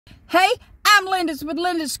Hey, I'm Linda's with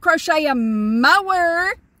Linda's Crochet and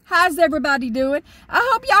Mower. How's everybody doing? I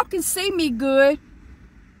hope y'all can see me good,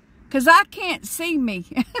 because I can't see me.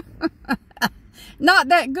 Not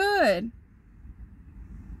that good.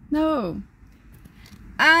 No.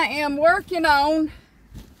 I am working on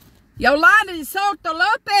Yolanda de Soto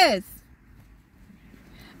Lopez.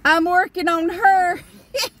 I'm working on her.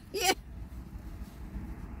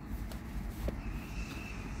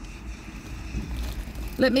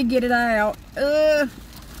 Let me get it out.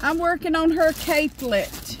 I'm working on her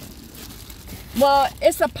capelet. Well,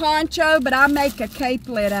 it's a poncho, but I make a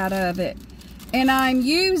capelet out of it. And I'm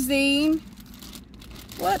using,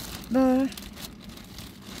 what the?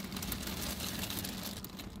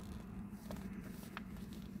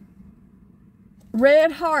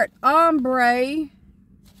 Red Heart Ombre.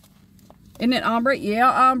 Isn't it ombre? Yeah,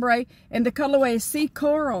 ombre. And the colorway is Sea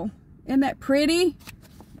Coral. Isn't that pretty?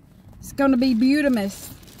 It's going to be beautimous.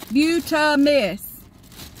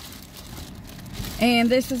 And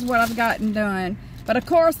this is what I've gotten done. But of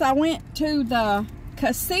course, I went to the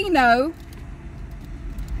casino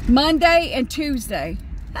Monday and Tuesday.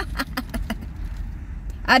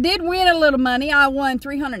 I did win a little money. I won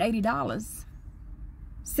 $380.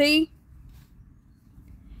 See?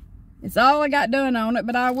 It's all I got done on it,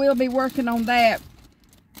 but I will be working on that.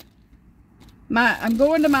 I'm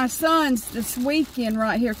going to my son's this weekend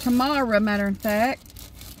right here, tomorrow, matter of fact.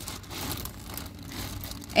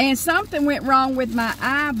 And something went wrong with my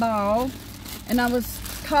eyeball. And I was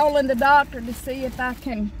calling the doctor to see if I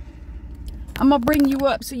can. I'm going to bring you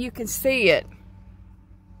up so you can see it.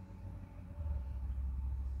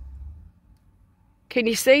 Can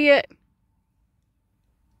you see it?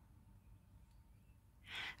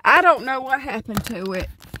 I don't know what happened to it.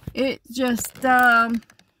 It just,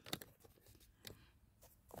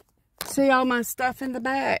 see all my stuff in the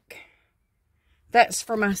back? That's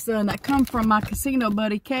for my son. That come from my casino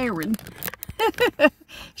buddy, Karen.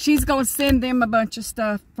 She's going to send them a bunch of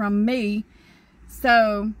stuff from me.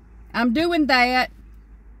 So, I'm doing that.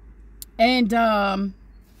 And, I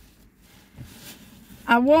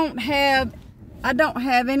don't have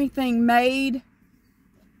anything made.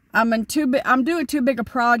 I'm doing too big of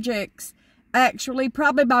projects. Actually,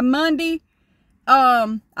 probably by Monday,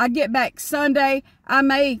 I get back Sunday,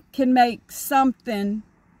 I can make something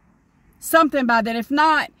by then. If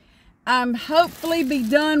not, I'm hopefully be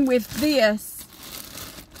done with this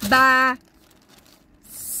by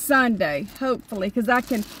Sunday, hopefully, because I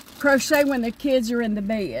can crochet when the kids are in the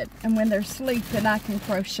bed, and when they're sleeping, I can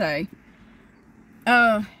crochet.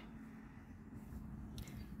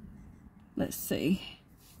 Let's see.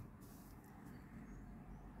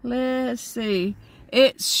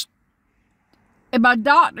 And my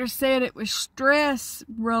doctor said it was stress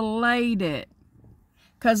related,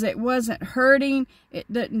 because it wasn't hurting,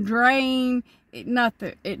 it didn't drain,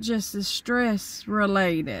 nothing. It just is stress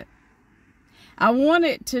related. I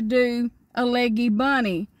wanted to do a leggy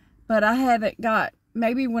bunny, but I haven't got.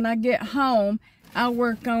 Maybe when I get home, I'll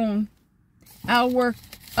work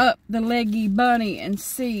up the leggy bunny and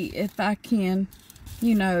see if I can,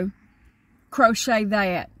 you know, crochet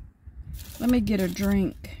that. Let me get a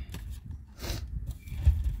drink.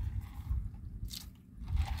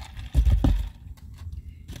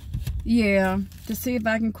 Yeah, to see if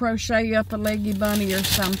I can crochet up a leggy bunny or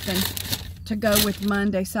something to go with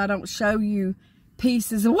Monday, so I don't show you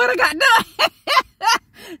pieces of what I got done.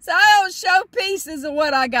 So I don't show pieces of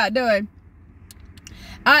what I got done.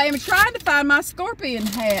 I am trying to find my scorpion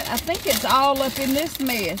hat. I think it's all up in this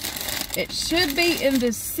mess. It should be in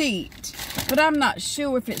the seat, but I'm not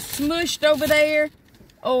sure if it's smushed over there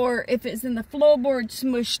or if it's in the floorboard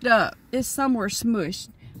smushed up. It's somewhere smushed.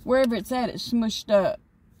 Wherever it's at, it's smushed up.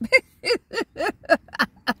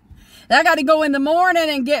 I got to go in the morning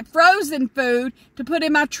and get frozen food to put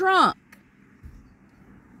in my trunk.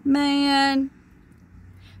 Man.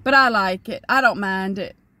 But I like it. I don't mind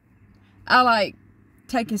it. I like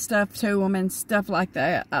taking stuff to them and stuff like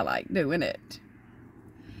that. I like doing it.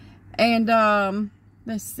 And,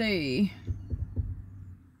 let's see.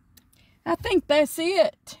 I think that's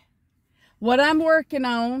it. What I'm working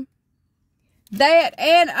on. That,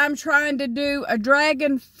 and I'm trying to do a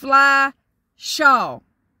dragonfly shawl.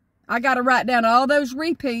 I got to write down all those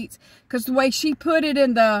repeats, because the way she put it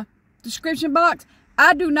in the description box,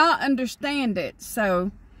 I do not understand it.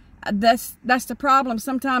 So, that's the problem.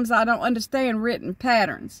 Sometimes I don't understand written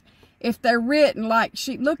patterns. If they're written like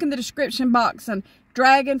look in the description box and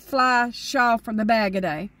dragonfly shawl from the Bag a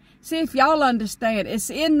Day. See if y'all understand. It's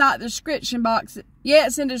in not the description box. Yeah,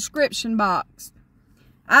 it's in the description box.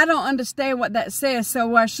 I don't understand what that says. So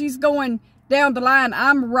while she's going down the line,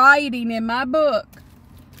 I'm writing in my book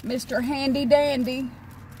Mr. Handy Dandy.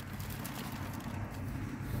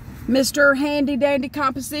 Mr. Handy Dandy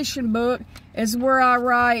composition book is where I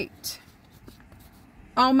write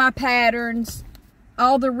all my patterns,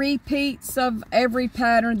 all the repeats of every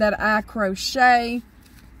pattern that I crochet,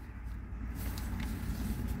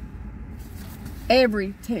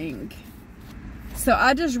 everything. So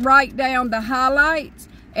I just write down the highlights,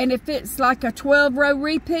 and if it's like a 12-row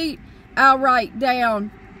repeat, I'll write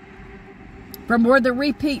down from where the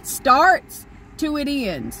repeat starts to it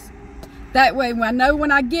ends. That way, I know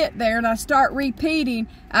when I get there and I start repeating,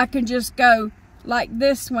 I can just go like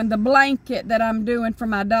this one, the blanket that I'm doing for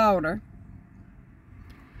my daughter.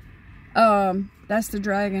 That's the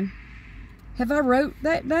dragon. Have I wrote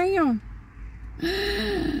that down?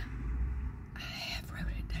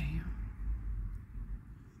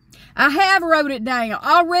 I have wrote it down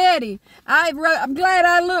already. I'm glad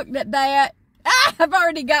I looked at that. I've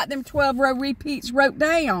already got them 12-row repeats wrote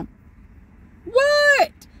down.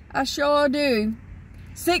 What? I sure do.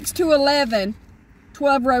 6 to 11,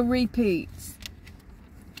 12-row repeats.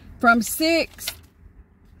 From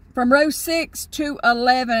row 6 to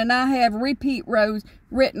 11, and I have repeat rows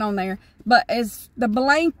written on there. But as the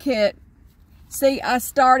blanket, see, I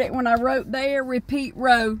started when I wrote there, repeat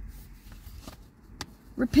rows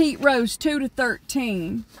 2 to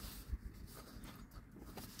 13.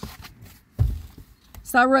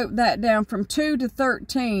 So I wrote that down. From 2 to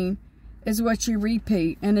 13 is what you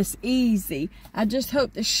repeat, and it's easy. I just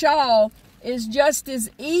hope the shawl is just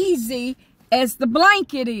as easy as the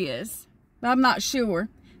blanket is. I'm not sure.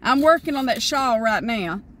 I'm working on that shawl right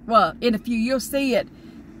now. Well, in a few, you'll see it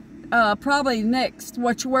probably next,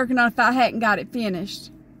 what you're working on, if I hadn't got it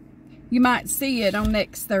finished. You might see it on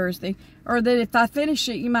next Thursday. Or that if I finish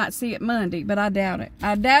it, you might see it Monday, but I doubt it.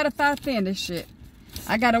 I doubt if I finish it.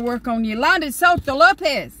 I got to work on Yolanda Soto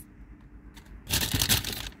Lopez.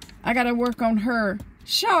 I got to work on her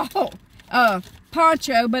shawl,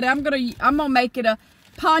 poncho, but I'm gonna make it a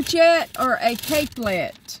ponchette or a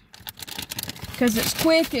capelet, because it's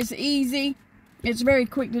quick, it's easy, it's very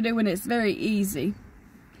quick to do, and it's very easy.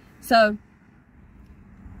 So,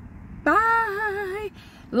 bye.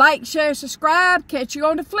 Like, share, subscribe. Catch you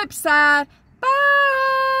on the flip side. Bye.